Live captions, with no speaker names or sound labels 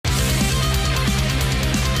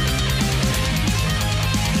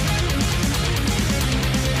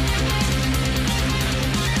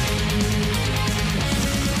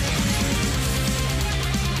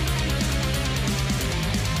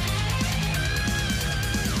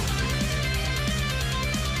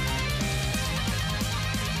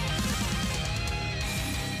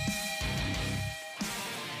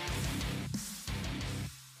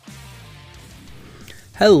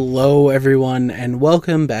Hello everyone, and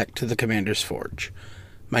welcome back to the Commander's Forge.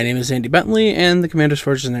 My name is Andy Bentley, and the Commander's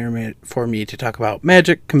Forge is there for me to talk about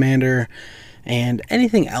Magic, Commander, and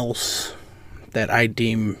anything else that I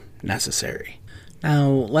deem necessary. Now,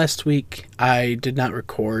 last week I did not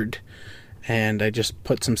record, and I just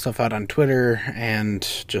put some stuff out on Twitter, and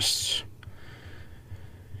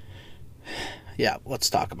let's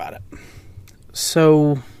talk about it.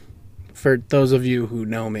 So, for those of you who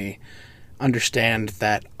know me, understand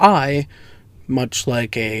that I, much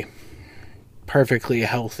like a perfectly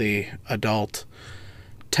healthy adult,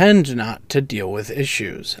 tend not to deal with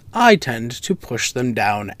issues. I tend to push them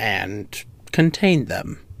down and contain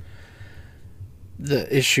them.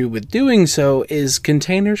 The issue with doing so is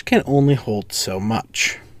containers can only hold so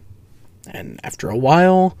much. And after a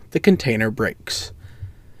while, the container breaks.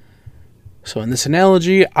 So in this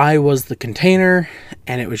analogy, I was the container,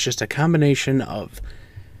 and it was just a combination of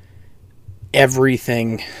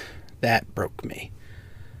everything that broke me.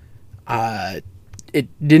 It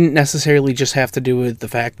didn't necessarily just have to do with the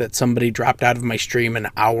fact that somebody dropped out of my stream an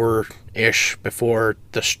hour-ish before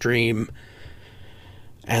the stream,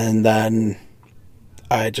 and then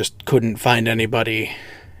I just couldn't find anybody.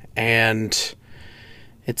 And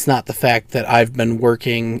it's not the fact that I've been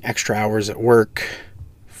working extra hours at work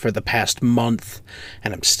for the past month,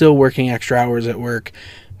 and I'm still working extra hours at work.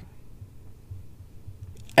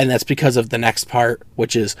 And that's because of the next part,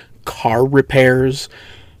 which is car repairs,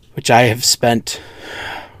 which I have spent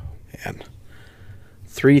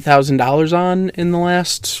 $3,000 on in the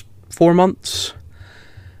last 4 months.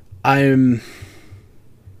 I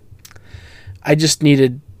just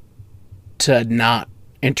needed to not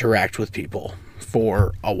interact with people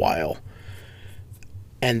for a while.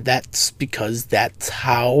 And that's because that's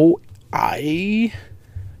how I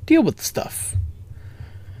deal with stuff.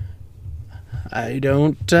 I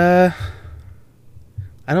don't put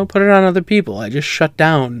it on other people. I just shut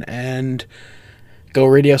down and go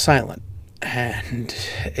radio silent. And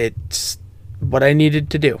it's what I needed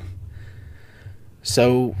to do.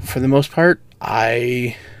 So, for the most part,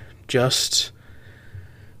 I just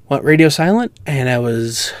went radio silent, and I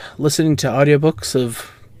was listening to audiobooks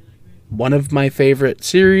of one of my favorite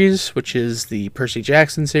series, which is the Percy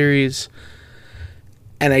Jackson series.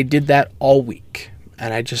 And I did that all week.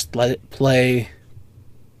 And I just let it play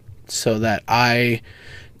so that I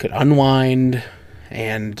could unwind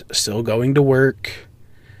and still going to work.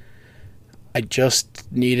 I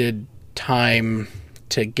just needed time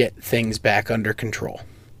to get things back under control.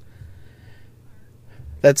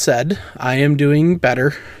 That said, I am doing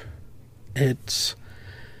better. It's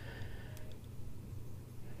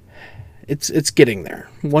getting there.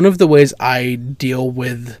 One of the ways I deal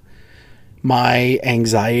with my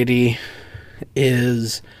anxiety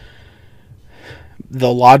is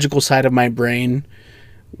the logical side of my brain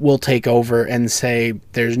will take over and say,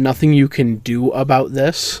 there's nothing you can do about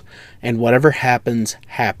this, and whatever happens,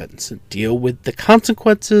 happens. Deal with the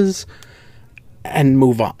consequences and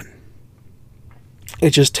move on.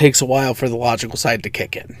 It just takes a while for the logical side to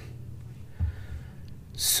kick in.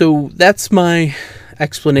 So that's my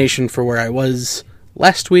explanation for where I was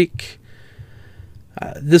last week.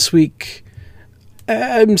 This week,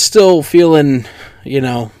 I'm still feeling,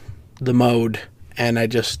 the mode, and I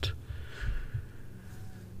just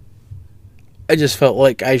felt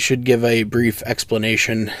like I should give a brief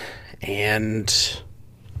explanation, and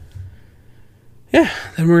then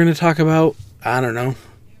we're going to talk about,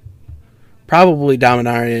 probably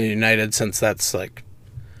Dominaria United, since that's,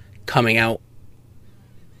 coming out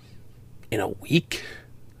in a week,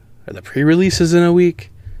 or the pre-release is in a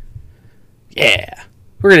week. Yeah,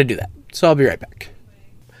 we're going to do that, so I'll be right back.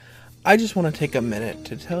 I just want to take a minute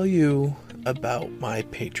to tell you about my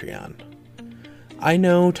Patreon. I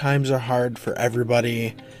know times are hard for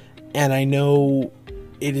everybody, and I know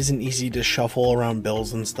it isn't easy to shuffle around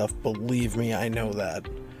bills and stuff. Believe me, I know that.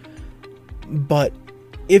 But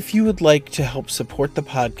if you would like to help support the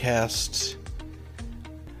podcast,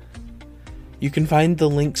 you can find the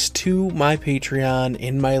links to my Patreon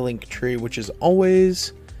in my link tree, which is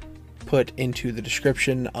always put into the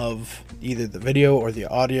description of either the video or the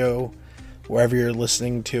audio, wherever you're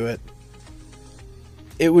listening to it.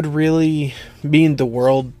 It would really mean the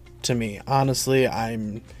world to me. Honestly,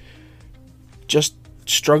 I'm just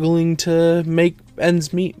struggling to make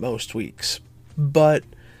ends meet most weeks. But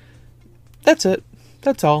that's it.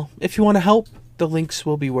 That's all. If you want to help, the links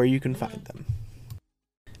will be where you can find them.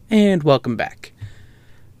 And welcome back.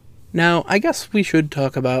 Now, I guess we should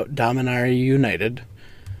talk about Dominaria United.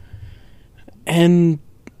 And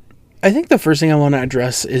I think the first thing I want to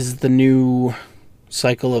address is the new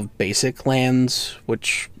cycle of basic lands,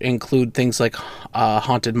 which include things like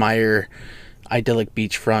Haunted Mire, Idyllic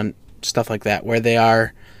Beachfront, stuff like that, where they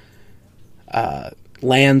are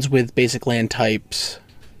lands with basic land types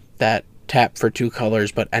that tap for 2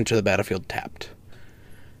 colors but enter the battlefield tapped.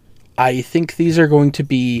 I think these are going to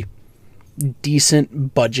be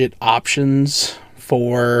decent budget options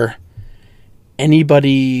for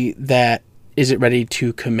anybody that isn't ready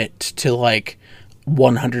to commit to like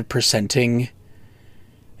 100%ing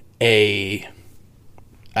a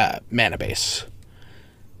mana base.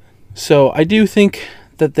 So I do think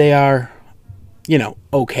that they are,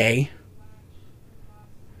 okay,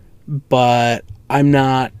 but I'm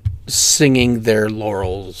not singing their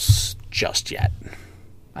laurels just yet.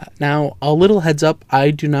 Now, a little heads up,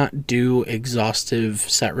 I do not do exhaustive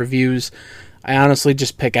set reviews. I honestly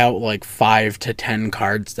just pick out like 5 to 10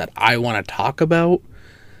 cards that I want to talk about,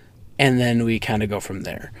 and then we kind of go from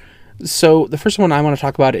there. So the first one I want to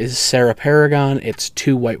talk about is Serra Paragon. It's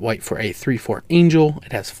 2 white for a 3/4 angel.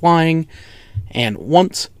 It has flying, and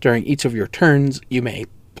once during each of your turns, you may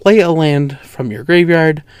play a land from your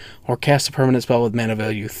graveyard or cast a permanent spell with mana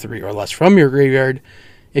value 3 or less from your graveyard.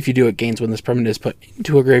 If you do, it gains when this permanent is put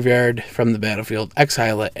into a graveyard from the battlefield,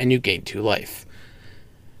 exile it, and you gain 2 life.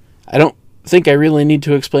 I don't think I really need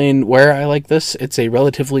to explain where I like this. It's a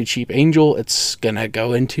relatively cheap angel. It's going to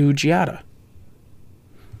go into Giada.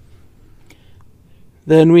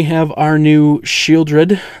 Then we have our new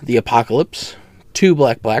Sheoldred, the Apocalypse. 2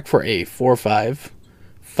 black for a 4/5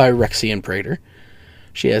 Phyrexian Praetor.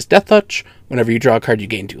 She has Death Touch. Whenever you draw a card, you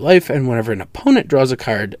gain 2 life, and whenever an opponent draws a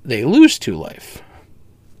card, they lose 2 life.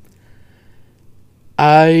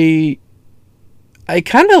 I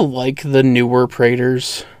kind of like the newer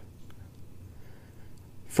Praetors.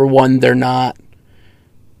 For one, they're not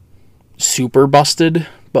super busted,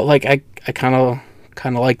 but like I kind of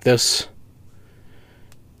like this.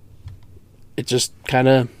 It's just kind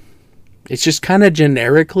of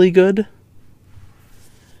generically good.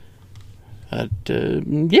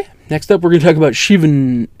 Yeah. Next up, we're going to talk about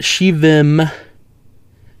Shivan.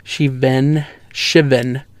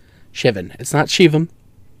 It's not Shivam.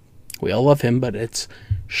 We all love him, but it's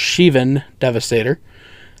Shivan Devastator.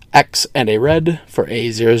 X and a red for a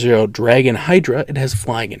 0/0 Dragon Hydra. It has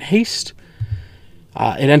flying and haste.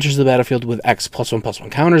 It enters the battlefield with X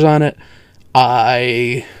 +1/+1 counters on it.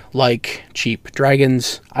 I like cheap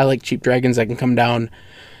dragons. I can come down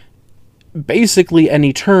basically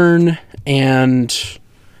any turn, and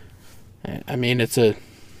I mean it's a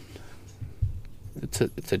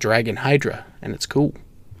Dragon Hydra, and it's cool.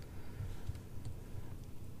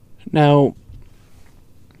 Now,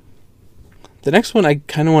 the next one I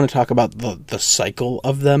kind of want to talk about the cycle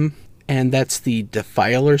of them, and that's the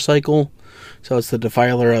Defiler cycle. So it's the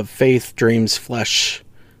Defiler of Faith, Dreams, Flesh,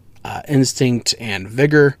 Instinct, and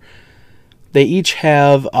Vigor. They each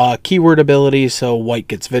have keyword abilities, so white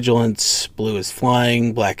gets Vigilance, blue is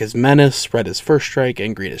Flying, black is Menace, red is First Strike,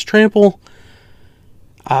 and green is Trample.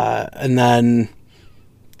 And then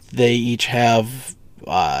they each have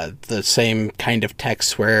the same kind of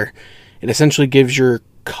text where it essentially gives your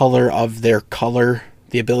color of their color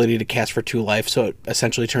the ability to cast for 2 life, so it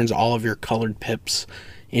essentially turns all of your colored pips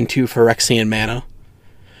into Phyrexian mana.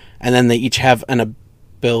 And then they each have an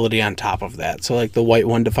ability on top of that. So like the white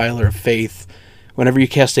one, Defiler of Faith, whenever you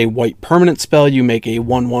cast a white permanent spell, you make a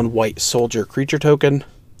 1/1 white soldier creature token.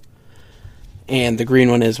 And the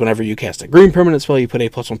green one is whenever you cast a green permanent spell, you put a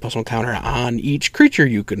 +1/+1 counter on each creature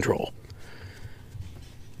you control.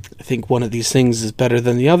 I think one of these things is better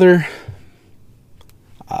than the other.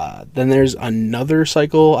 Then there's another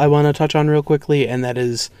cycle I want to touch on real quickly, and that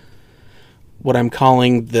is what I'm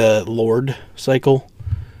calling the Lord cycle.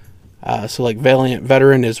 So like Valiant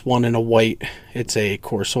Veteran is 1 and a white. It's a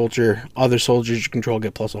core soldier. Other soldiers you control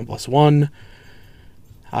get +1/+1.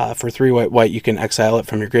 For 3 white, you can exile it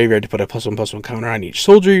from your graveyard to put a +1/+1 counter on each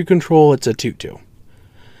soldier you control. It's a 2/2.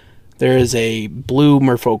 There is a blue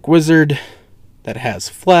Merfolk Wizard that has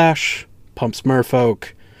Flash, pumps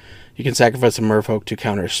Merfolk. You can sacrifice a Merfolk to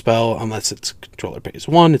counter a spell unless its controller pays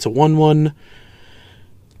 1. It's a 1/1.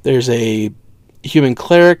 There's a Human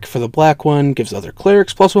Cleric for the black one. Gives other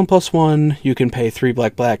clerics +1/+1. You can pay 3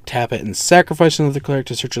 black, tap it, and sacrifice another cleric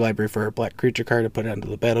to search your library for a black creature card to put it onto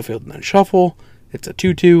the battlefield and then shuffle. It's a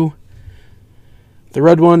 2/2. The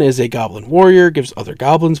red one is a Goblin Warrior. Gives other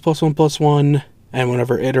goblins +1/+1. And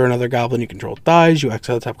whenever it or another goblin you control dies, you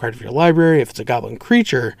exile the top card of your library. If it's a goblin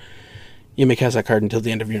creature, you may cast that card until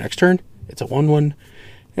the end of your next turn. It's a 1/1.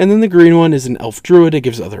 And then the green one is an Elf Druid. It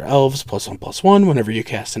gives other elves +1/+1. Whenever you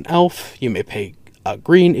cast an elf, you may pay a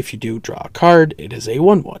green. If you do, draw a card. It is a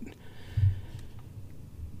 1/1.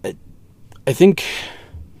 I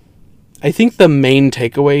I think the main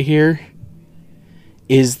takeaway here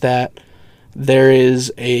is that there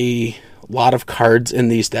is a lot of cards in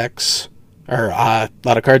these decks, or a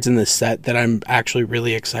lot of cards in this set that I'm actually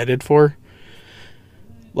really excited for.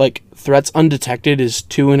 Like, Threats Undetected is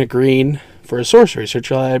 2 and a green for a sorcery. Search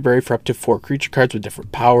your library for up to 4 creature cards with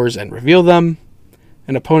different powers and reveal them.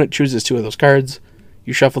 An opponent chooses 2 of those cards.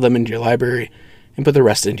 You shuffle them into your library and put the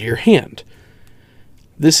rest into your hand.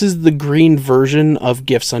 This is the green version of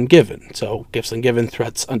Gifts Ungiven. So, Gifts Ungiven,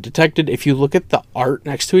 Threats Undetected. If you look at the art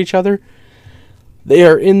next to each other, they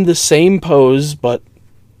are in the same pose, but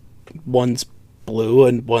one's blue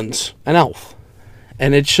and one's an elf.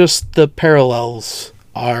 And it's just the parallels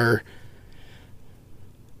are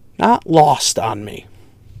not lost on me.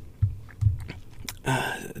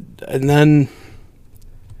 And then,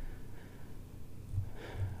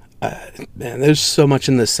 man, there's so much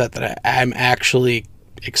in this set that I'm actually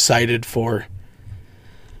excited for.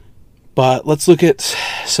 But let's look at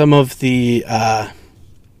some of the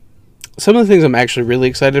things I'm actually really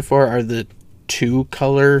excited for are the 2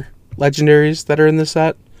 color legendaries that are in this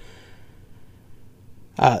set.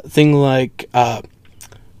 Thing like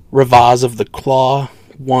Ravaz of the Claw,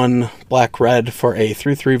 1 black-red for a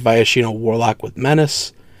 3/3 Viashino Warlock with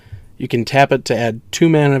Menace. You can tap it to add 2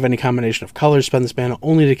 mana of any combination of colors. Spend this mana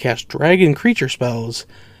only to cast dragon creature spells.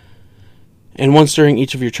 And once during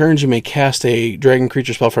each of your turns, you may cast a dragon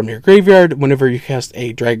creature spell from your graveyard. Whenever you cast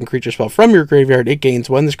a dragon creature spell from your graveyard, it gains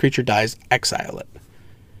when this creature dies, exile it.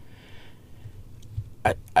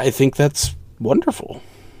 I think that's wonderful.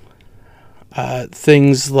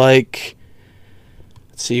 Things like,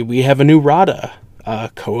 let's see, we have a new Rada,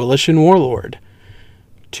 Coalition Warlord.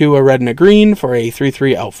 2 a red and a green for a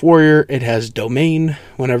 3/3 elf warrior. It has domain.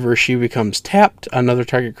 Whenever she becomes tapped, another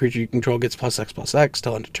target creature you control gets +X/+X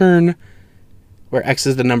till end of turn, where X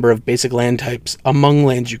is the number of basic land types among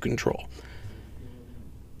lands you control.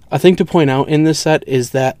 A thing to point out in this set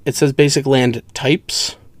is that it says basic land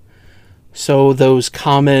types, so those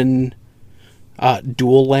common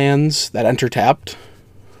dual lands that enter tapped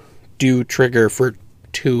do trigger for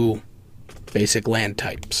 2 basic land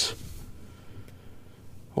types.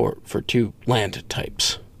 Or for 2 land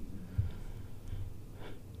types.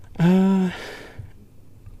 Yeah,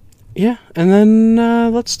 and then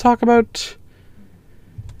let's talk about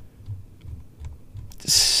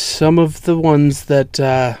some of the ones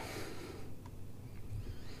that...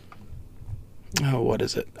 what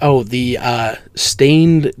is it? Oh, the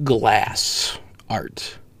stained glass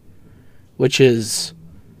art, which is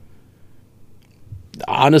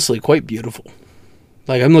honestly quite beautiful.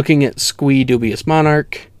 Like, I'm looking at Squee Dubious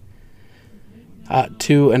Monarch,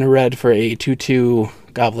 2 and a red for a 2/2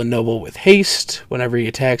 Goblin Noble with haste. Whenever he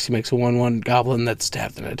attacks, he makes a 1/1 Goblin that's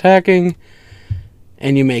tapped and attacking.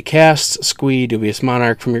 And you may cast Squee Dubious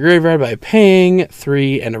Monarch from your graveyard by paying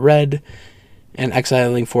 3 and a red and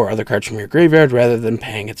exiling 4 other cards from your graveyard rather than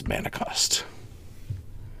paying its mana cost.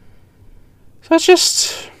 So that's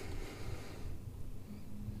just...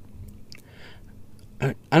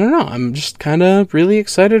 I don't know. I'm just kind of really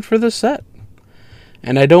excited for this set.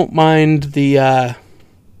 And I don't mind the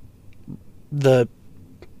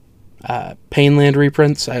Painland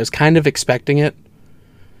reprints. I was kind of expecting it.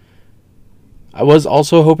 I was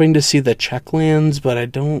also hoping to see the Czech lands, but I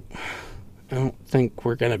don't think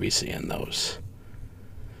we're going to be seeing those.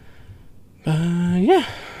 Yeah.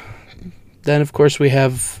 Then, of course, we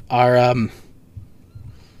have our...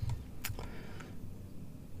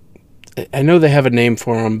 I know they have a name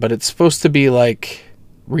for them, but it's supposed to be like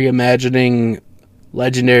reimagining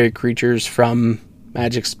legendary creatures from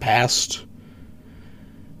Magic's past.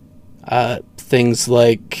 Things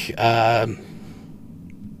like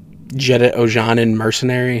Jedit Ojanen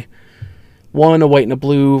Mercenary. 1, a white and a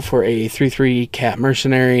blue for a 3/3 cat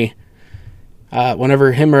mercenary.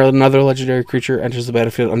 Whenever him or another legendary creature enters the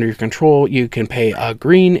battlefield under your control, you can pay a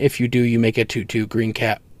green. If you do, you make a 2/2 green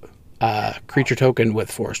cat creature token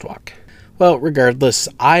with Forest Walk. Well, regardless,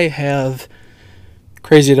 I have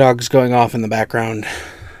crazy dogs going off in the background,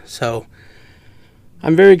 so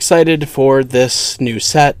I'm very excited for this new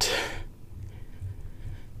set.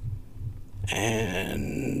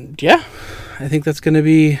 And yeah, I think that's going to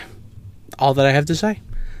be all that I have to say.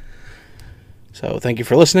 So thank you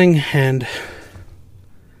for listening, and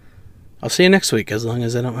I'll see you next week, as long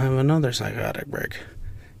as I don't have another psychotic break.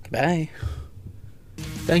 Bye.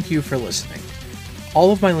 Thank you for listening.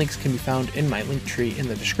 All of my links can be found in my link tree in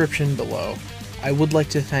the description below. I would like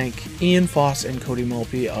to thank Ian Foss and Cody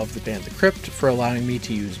Mulpey of the band The Crypt for allowing me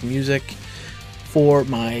to use music for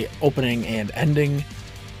my opening and ending,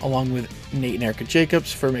 along with Nate and Erica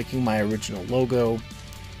Jacobs for making my original logo,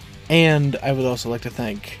 And I would also like to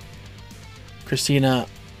thank Christina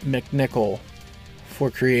McNichol for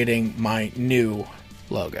creating my new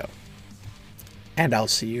logo. And I'll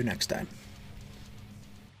see you next time.